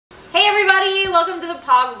welcome to the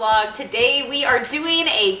POG vlog. Today we are doing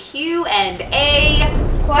a Q&A.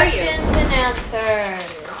 Questions and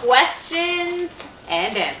answers. Questions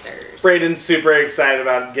and answers. Braden's super excited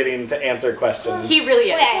about getting to answer questions. He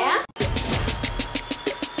really is. Yeah.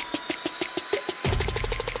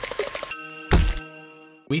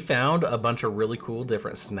 We found a bunch of really cool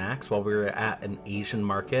different snacks while we were at an Asian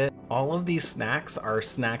market. All of these snacks are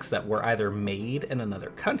snacks that were either made in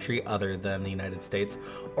another country other than the United States,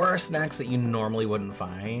 or are snacks that you normally wouldn't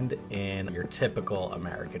find in your typical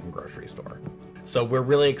American grocery store. So we're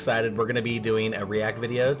really excited. We're gonna be doing a react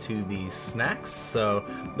video to these snacks, so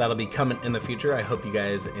that'll be coming in the future. I hope you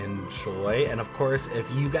guys enjoy. And of course, if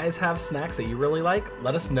you guys have snacks that you really like,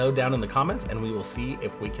 let us know down in the comments and we will see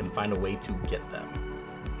if we can find a way to get them.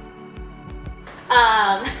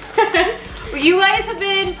 You guys have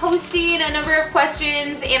been posting a number of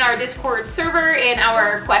questions in our Discord server in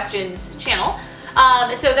our questions channel.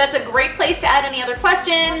 So that's a great place to add any other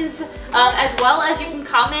questions, as well as you can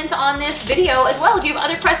comment on this video as well if you have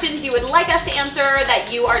other questions you would like us to answer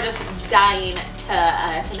that you are just dying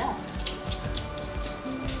to know.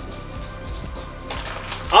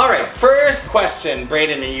 All right, first question.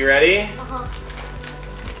 Braden, are you ready?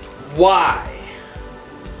 Why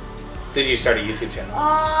did you start a YouTube channel?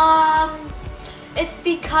 It's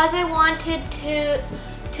because I wanted to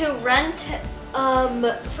rent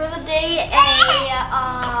for the day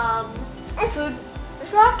a food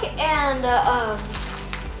truck and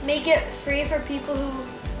make it free for people who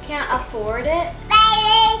can't afford it.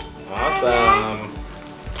 Awesome.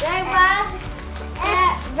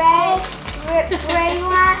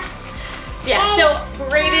 Yeah, so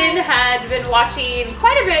Braden had been watching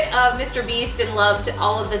quite a bit of Mr. Beast and loved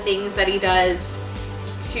all of the things that he does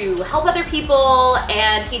to help other people,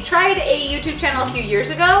 and he tried a YouTube channel a few years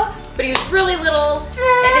ago, but he was really little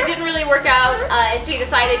and it didn't really work out, and so he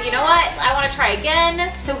decided, you know what, I want to try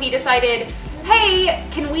again. So he decided, hey,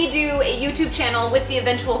 can we do a YouTube channel with the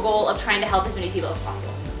eventual goal of trying to help as many people as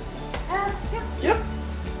possible? Yep.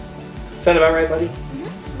 Sound about right, buddy?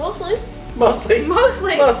 Mostly. Mostly.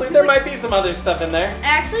 There might be some other stuff in there. I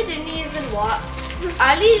actually didn't even watch.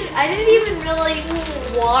 I didn't even really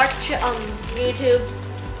watch YouTube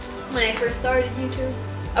when I first started YouTube.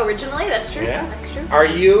 Originally, that's true. Yeah. That's true. Are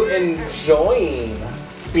you enjoying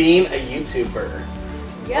being a YouTuber?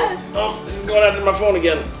 Yes. Oh, this is going after my phone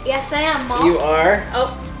again. Yes, I am, Mom. You are?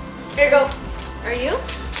 Oh, here you go. Are you?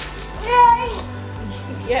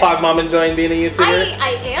 Yes. POG Mom enjoying being a YouTuber?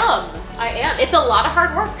 I am. It's a lot of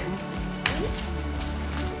hard work.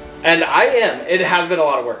 And I am. It has been a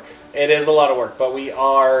lot of work. It is a lot of work, but we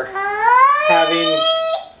are having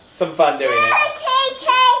some fun doing it.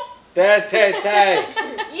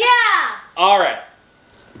 Yeah. All right.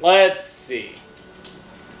 Let's see.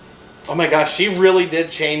 Oh my gosh, she really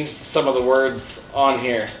did change some of the words on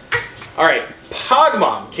here. All right, POG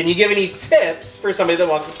Mom, can you give any tips for somebody that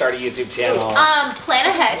wants to start a YouTube channel? Plan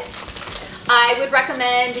ahead. I would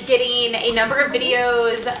recommend getting a number of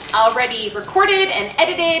videos already recorded and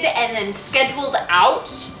edited and then scheduled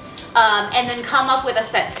out, and then come up with a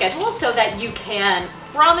set schedule so that you can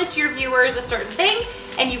promise your viewers a certain thing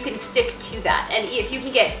and you can stick to that. And if you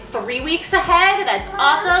can get 3 weeks ahead, that's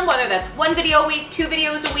awesome, whether that's 1 video a week, 2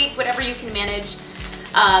 videos a week, whatever you can manage,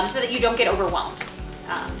 so that you don't get overwhelmed.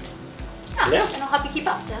 Yeah. And I'll help you keep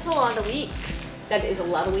up. That's a lot of weeks. That is a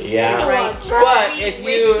lot of weeks. Yeah. Right. But We if wish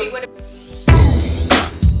we you... would've-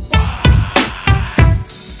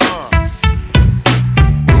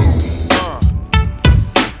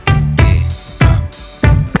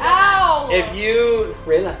 Ow! If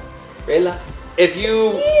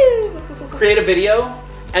you create a video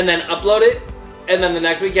and then upload it, and then the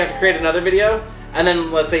next week you have to create another video, and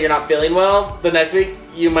then let's say you're not feeling well, the next week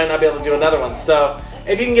you might not be able to do another one. So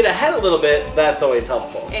if you can get ahead a little bit, that's always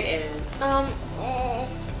helpful. It is. All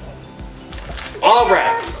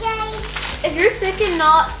right. If you're sick and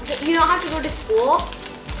you don't have to go to school,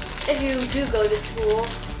 if you do go to school,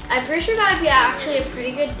 I'm pretty sure that would be actually a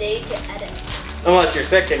pretty good day to edit. Unless you're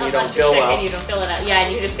sick and you don't feel well. And you don't feel it. Yeah,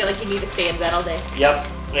 and you just feel like you need to stay in bed all day. Yep,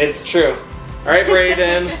 it's true. All right,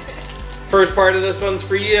 Braden. First part of this one's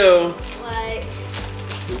for you. Like,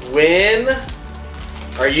 When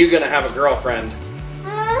are you gonna have a girlfriend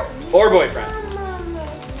or boyfriend?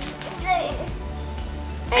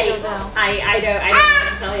 I don't know. I don't know what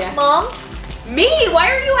to tell you. Mom? Me? Why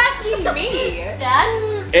are you asking me?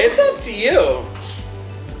 Dad? It's up to you.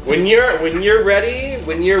 When you're ready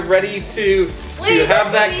to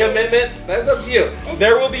have that commitment, that's up to you.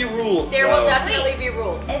 There will be rules. There will definitely be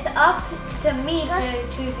rules. It's up to me to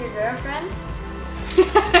choose your girlfriend.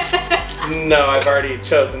 No, I've already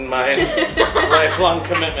chosen my lifelong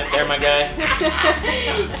commitment there, my guy.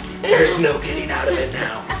 There's no getting out of it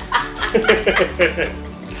now.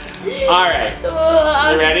 Alright.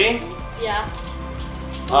 You ready? Yeah.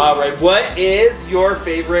 Alright, what is your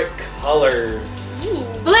favorite colors?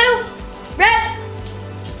 Blue. Red.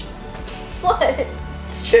 What?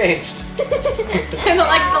 It's changed. And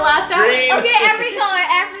like the last hour. Green. Okay, every color,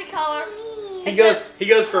 every color. He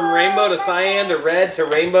goes from rainbow to cyan to red to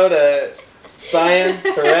rainbow to cyan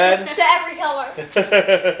to red. To every color.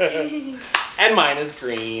 And mine is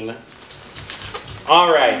green.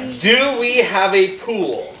 Alright, do we have a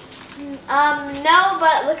pool? No,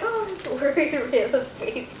 but look how worried Rayla's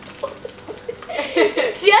face.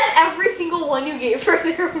 She had every single one you gave her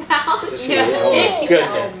in her mouth. Does she? Oh,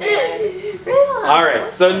 goodness. Rayla. Alright,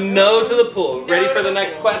 so no to the pool. Ready for the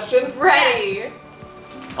next question? Ready.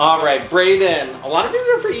 Alright, Brayden, a lot of these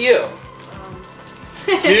are for you.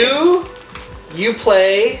 Do you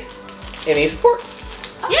play any sports?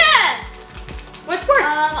 Yeah. What sports?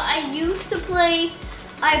 I used to play.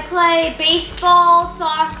 I play baseball,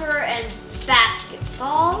 soccer, and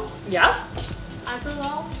basketball. Yeah. As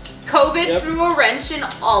well. COVID Yep. threw a wrench in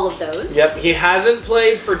all of those. Yep, he hasn't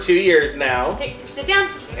played for 2 years now. Sit down,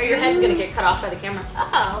 or your head's gonna get cut off by the camera.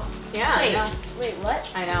 Oh. Yeah, Wait. I know. Wait. What?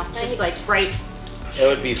 I know. Just like right. It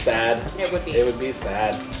would be sad. It would be. It would be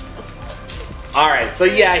sad. Alright, so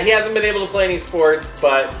yeah, he hasn't been able to play any sports,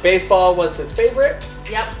 but baseball was his favorite.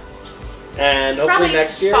 Yep. And hopefully Probably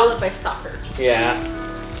next year. followed by soccer. Yeah.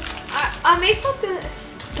 I may stop doing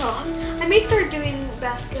stop. I may start doing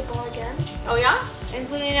basketball again, Oh yeah.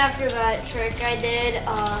 including after that trick I did.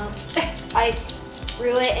 I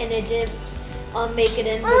threw it and it didn't make it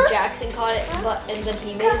in, but Jackson caught it, but and then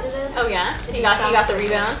he made it in. Oh yeah. He got the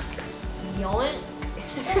rebound. Yawn.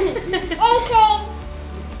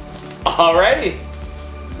 Alrighty.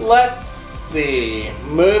 Let's see.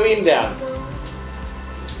 Moving down.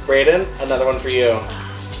 Brayden, another one for you.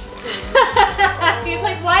 He's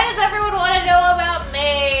like, why does everyone want to know about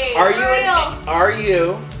me? Are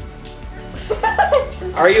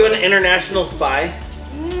you an international spy?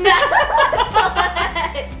 No.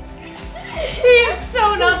 He's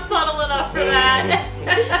so not subtle enough for that.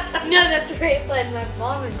 No, that's great. Like my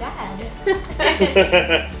mom and dad.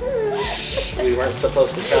 We weren't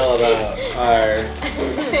supposed to tell about our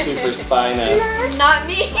super spyness. Not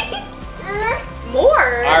me.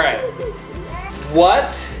 More. Alright.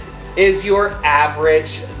 What is your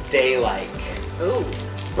average day like? Ooh.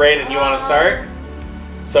 Brayden, you want to start?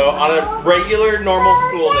 So on a regular, normal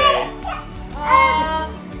school day.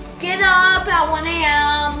 Get up at 1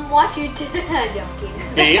 a.m. Watch YouTube.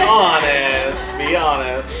 Joking. Be honest. Be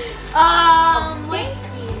honest. Wait.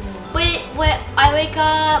 I wake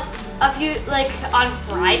up a few on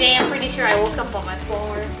Friday. I'm pretty sure I woke up on my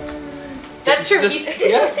floor. That's true.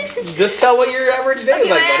 Just tell what your average day is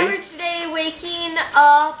Okay, like, my buddy. average day: waking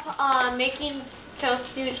up, making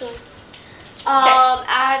toast usually.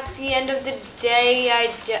 At the end of the day,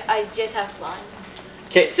 I just have fun.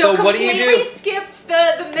 Okay, so what do you completely do? skipped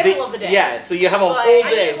the middle of the day. Yeah, so you have a But whole I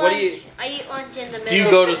day. eat What do lunch. you I eat lunch in the middle. do? You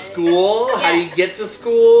go to school? How do you Yes. get to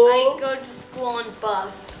school? I go to school on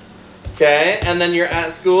bus. Okay, and then you're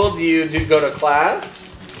at school. Do you go to class?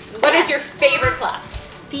 What is your favorite class?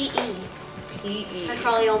 PE. PE. I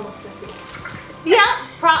probably almost did. Yeah,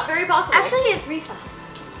 very possible. Actually, it's recess.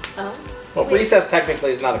 Oh. Well, recess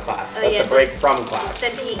technically is not a class. Oh, That's yeah. a break from class.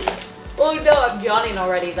 Then PE. Oh no, I'm yawning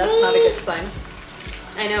already. That's not a good sign.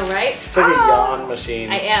 I know, right? It's like a yawn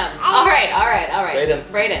machine. I am. All right.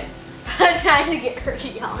 Brayden. I'm trying to get her to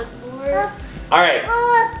yawn more. All right.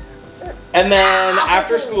 And then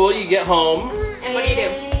after school, you get home. And what do you do?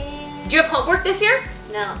 Do you have homework this year?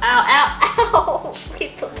 No. Ow.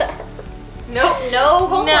 People there. No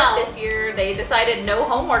homework No. this year. They decided no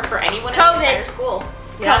homework for anyone in COVID. the entire school.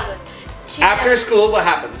 COVID. After school, what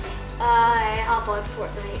happens? I hop on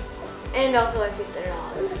Fortnite. And also I feed the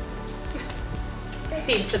dogs.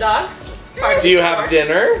 Feeds the dogs. Part of Do you the have chores.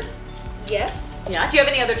 dinner? Yeah. Yeah. Do you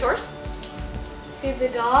have any other chores? Feed the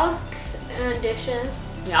dogs and dishes.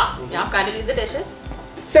 Yeah. Gotta do the dishes.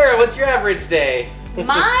 Sarah, what's your average day?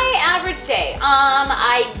 My average day.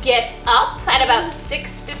 I get up at about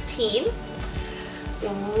 6:15.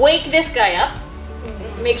 Wake this guy up.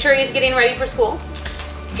 Make sure he's getting ready for school.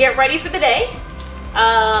 Get ready for the day.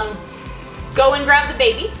 Go and grab the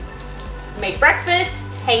baby. Make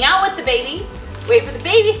breakfast. Hang out with the baby. Wait for the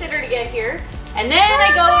babysitter to get here. And then I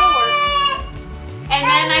go to work. And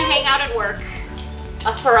then I hang out at work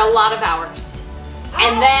for a lot of hours.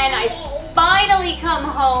 And then I finally come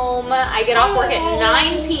home. I get off work at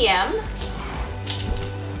 9 p.m.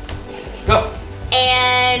 Go.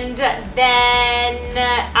 And then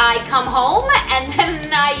I come home, and then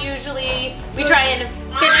we try and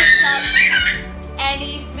finish up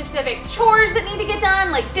any specific chores that need to get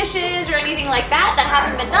done, like dishes or anything like that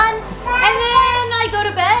haven't been done. And then I go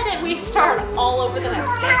to bed and we start all over the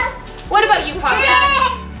next day. What about you,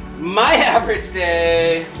 POG? My average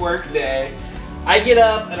day, work day, I get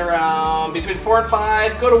up at around between 4 and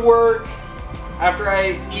 5, go to work after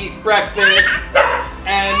I eat breakfast,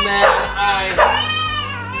 and then I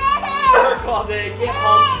work all day, get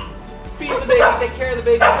home, feed the baby, take care of the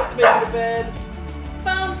baby, put the baby to bed.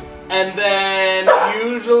 Boom. And then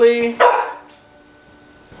usually,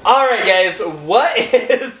 all right guys, what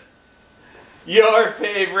is your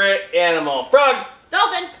favorite animal? Frog.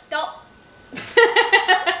 Dolphin.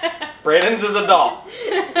 Brayden's is a doll.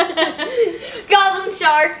 Goblin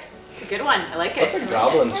shark. It's a good one. I like it. What's a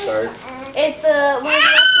goblin shark? It's one of the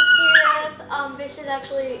most mysterious fishes.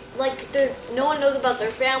 Actually, like no one knows about their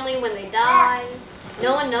family when they die.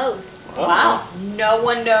 No one knows. Oh. Wow. No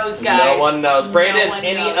one knows, guys. No one knows. Brayden, No one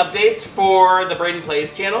any knows. updates for the Brayden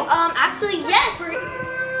Plays channel? Actually, yes. We're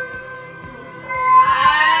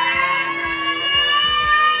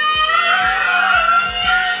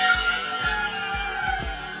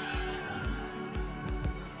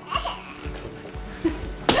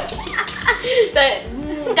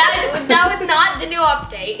that was not the new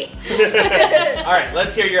update. All right,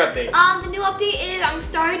 let's hear your update. The new update is I'm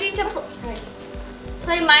starting to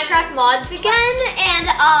play Minecraft mods again, and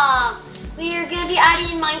we are gonna be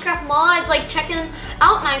adding Minecraft mods, like checking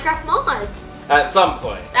out Minecraft mods At some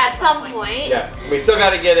point. at some point. Yeah, we still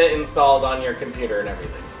got to get it installed on your computer and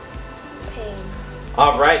everything. Okay.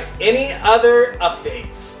 All right, any other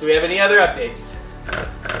updates? Do we have any other updates?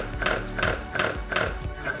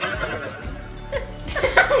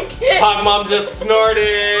 POGMom just snorted.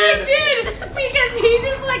 I did, because he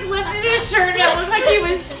just like lifted his shirt and it looked like he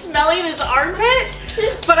was smelling his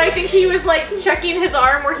armpit. But I think he was like checking his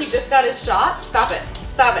arm where he just got his shot. Stop it.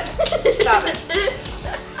 Stop it. Stop it.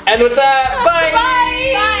 And with that, bye. Bye.